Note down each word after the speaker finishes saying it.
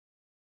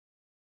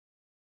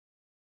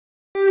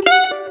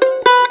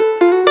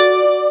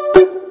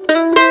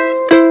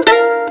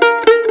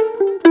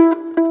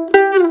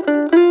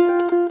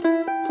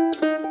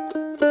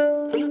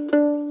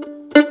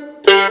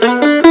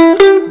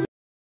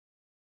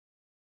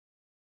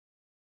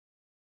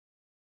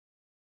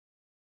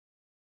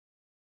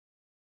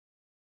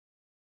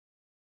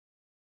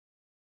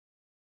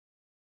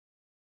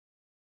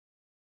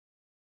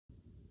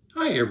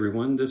Hi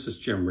everyone, this is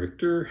Jim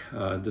Richter.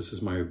 This is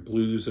my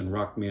blues and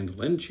rock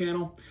mandolin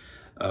channel.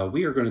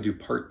 We are going to do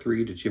part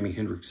 3 to Jimi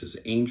Hendrix's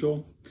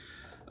Angel.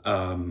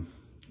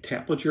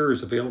 Tablature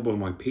is available on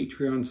my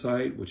Patreon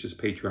site, which is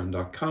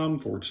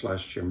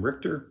patreon.com/Jim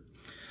Richter.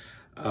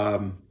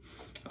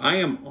 I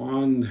am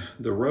on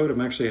the road. I'm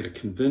actually at a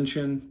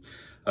convention,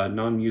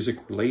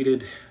 non-music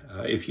related.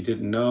 If you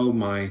didn't know,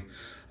 my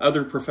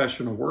other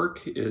professional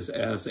work is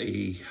as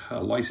a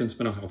licensed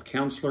mental health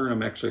counselor, and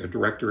I'm actually a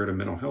director at a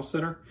mental health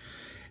center.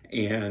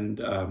 And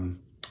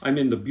I'm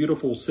in the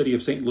beautiful city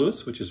of St.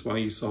 Louis, which is why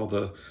you saw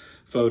the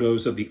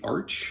photos of the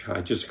arch.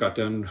 I just got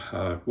done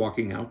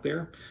walking out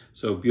there.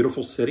 So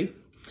beautiful city.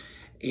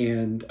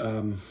 And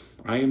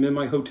I am in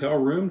my hotel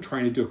room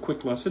trying to do a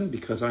quick lesson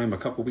because I am a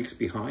couple weeks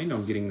behind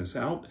on getting this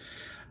out.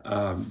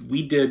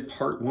 We did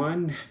part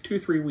 1 2 or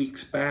 3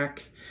 weeks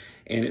back,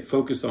 and it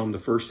focused on the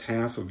first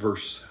half of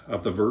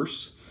the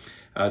verse.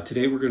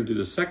 Today we're going to do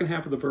the second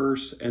half of the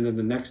verse, and then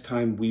the next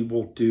time we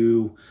will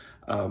do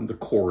the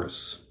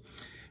chorus.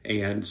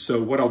 And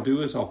so what I'll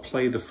do is I'll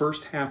play the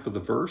first half of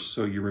the verse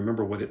so you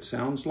remember what it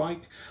sounds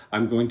like.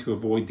 I'm going to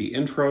avoid the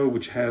intro,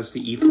 which has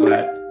the E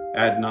flat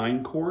add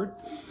 9 chord.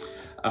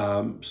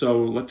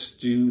 So let's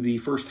do the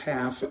first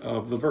half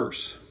of the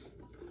verse.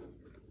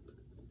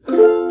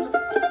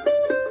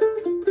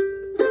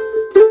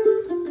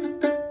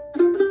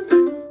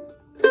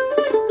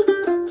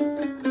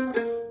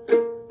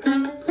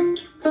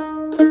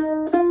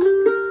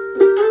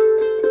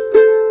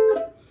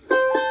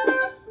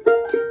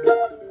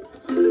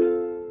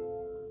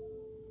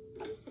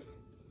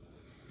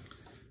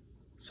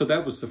 So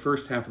that was the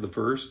first half of the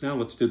verse. Now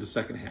let's do the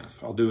second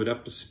half. I'll do it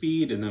up to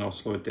speed and then I'll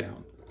slow it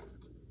down.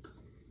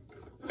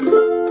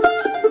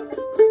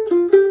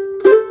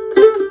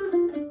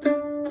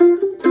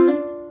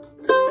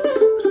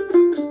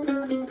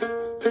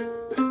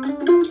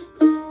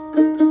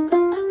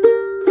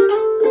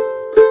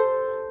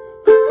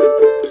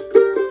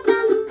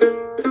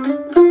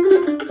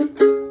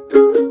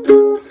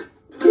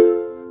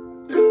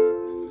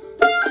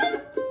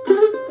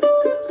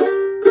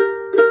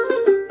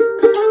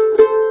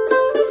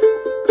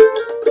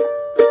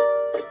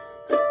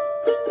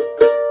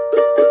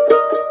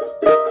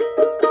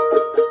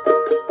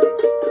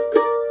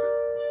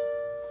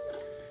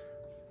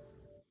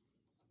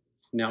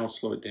 Now I'll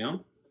slow it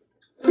down.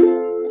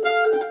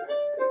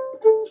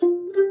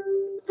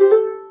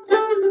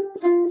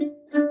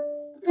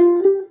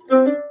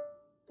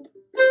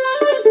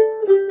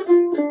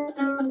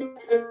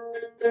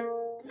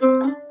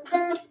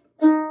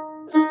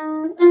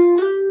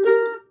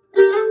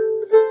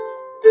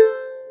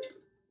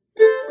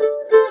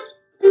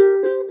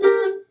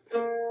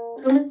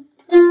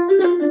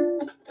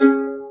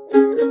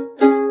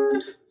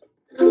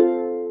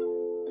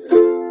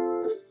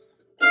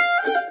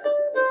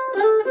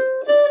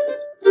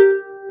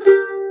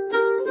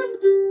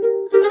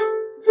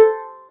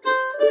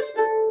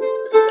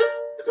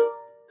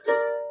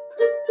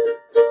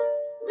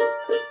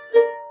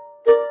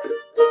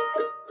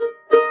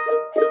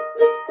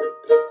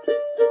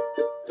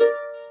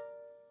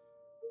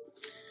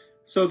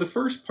 So the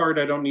first part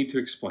I don't need to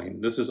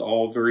explain. This is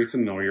all very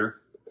familiar.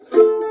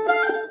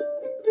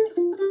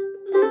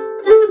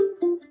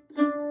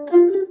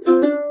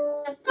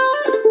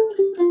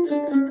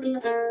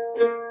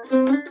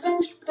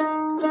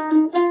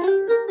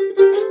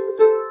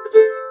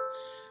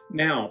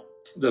 Now,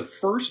 the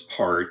first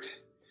part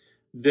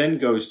then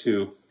goes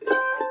to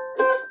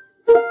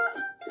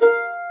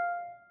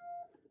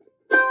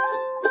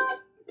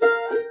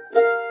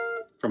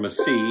from a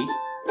C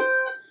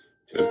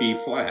to a B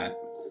flat,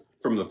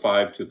 from the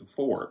 5 to the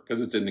 4,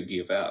 because it's in the key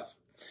of F.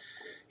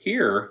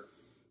 Here,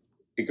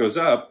 it goes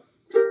up,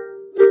 so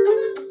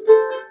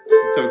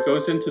it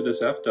goes into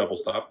this F double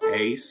stop,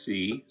 A,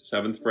 C,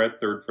 7th fret,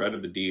 3rd fret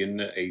of the D and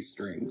the A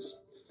strings.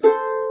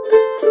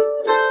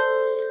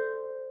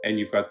 And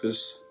you've got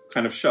this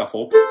kind of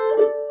shuffle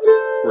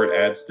where it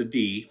adds the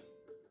D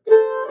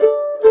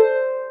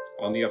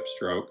on the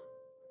upstroke.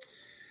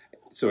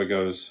 So it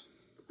goes.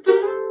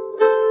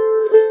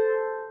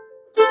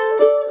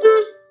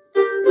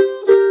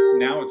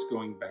 Now it's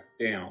going back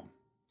down.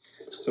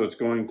 So it's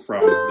going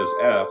from this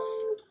F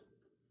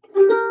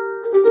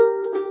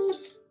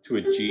to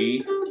a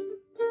G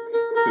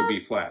to a B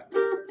flat.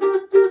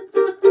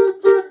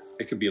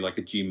 It could be like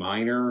a G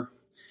minor.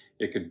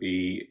 It could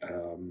be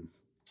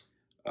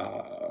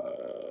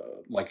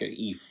like an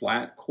E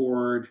flat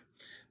chord,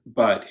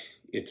 but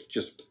it's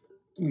just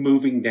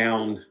moving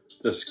down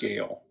the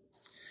scale.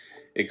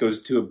 It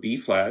goes to a B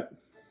flat,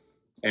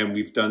 and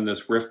we've done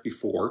this riff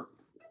before.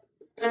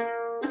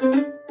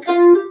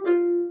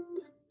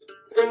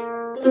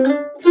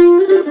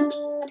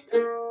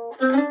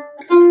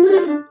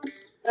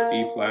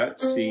 B flat,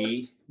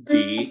 C,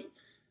 D,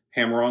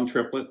 hammer on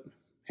triplet,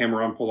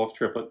 hammer on pull off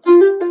triplet,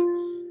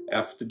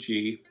 F to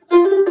G,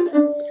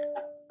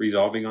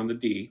 resolving on the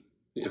D.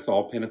 It's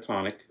all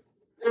pentatonic.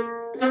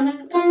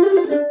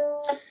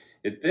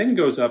 It then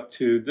goes up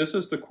to, this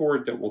is the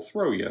chord that will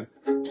throw you,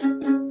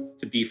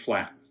 to B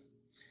flat.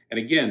 And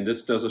again,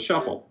 this does a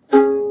shuffle.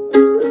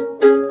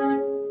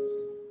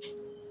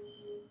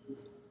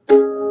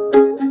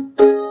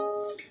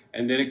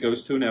 and then it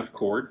goes to an F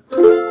chord,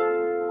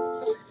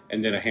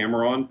 and then a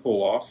hammer-on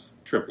pull-off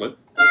triplet.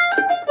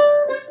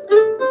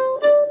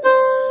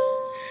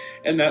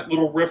 And that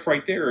little riff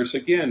right there is,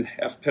 again,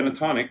 F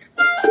pentatonic.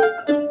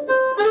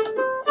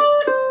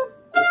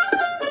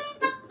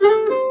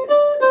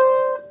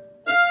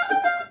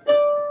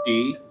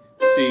 D,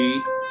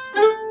 C,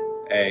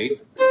 A,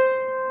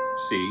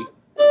 C,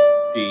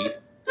 D,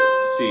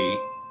 C.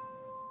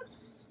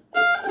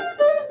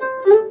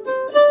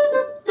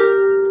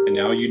 And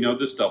now you know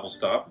this double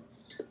stop.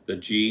 The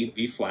G,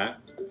 B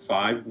flat,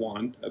 5,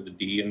 1 of the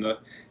D and the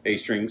A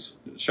strings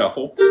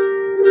shuffle.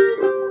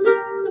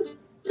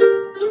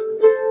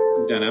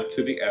 Then up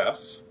to the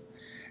F,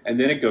 and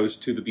then it goes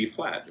to the B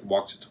flat. It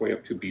walks its way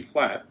up to B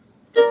flat.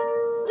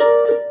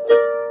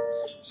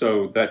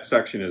 So that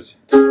section is.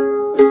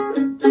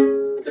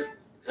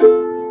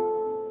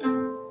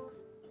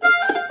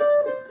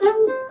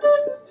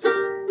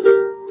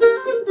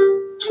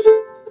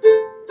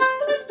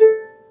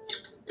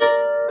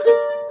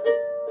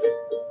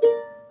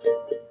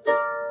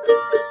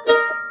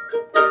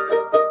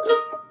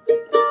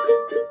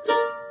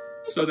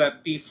 So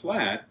that B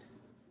flat,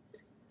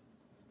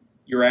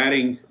 you're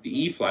adding the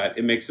E flat,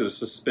 it makes it a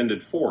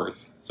suspended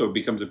fourth. So it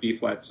becomes a B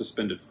flat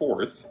suspended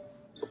fourth.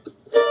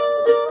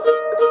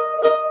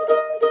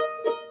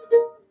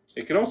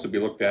 It could also be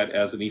looked at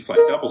as an E flat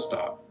double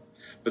stop.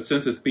 But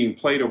since it's being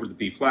played over the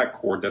B flat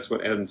chord, that's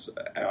what adds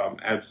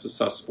the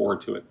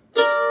sus4 to it.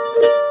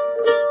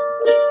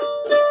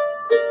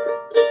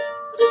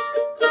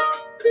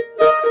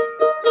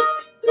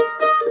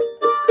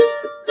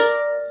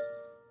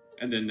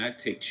 And then that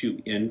takes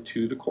you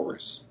into the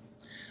chorus.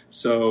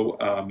 So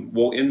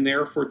we'll end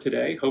there for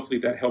today. Hopefully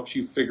that helps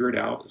you figure it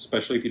out,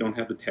 especially if you don't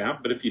have the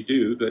tab. But if you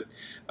do, that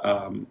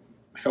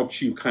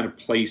helps you kind of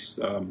place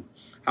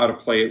how to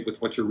play it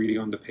with what you're reading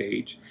on the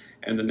page.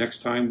 And the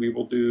next time we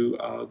will do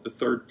the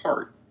third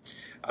part.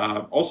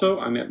 Also,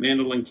 I'm at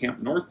Mandolin Camp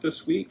North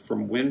this week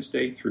from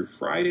Wednesday through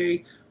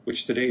Friday,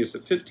 which today is the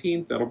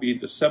 15th. That'll be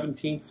the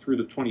 17th through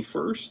the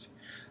 21st.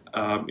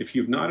 If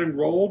you've not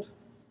enrolled,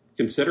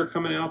 consider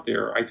coming out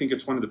there. I think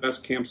it's one of the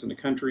best camps in the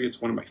country.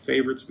 It's one of my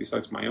favorites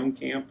besides my own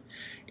camp.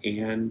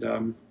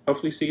 And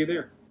hopefully see you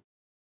there.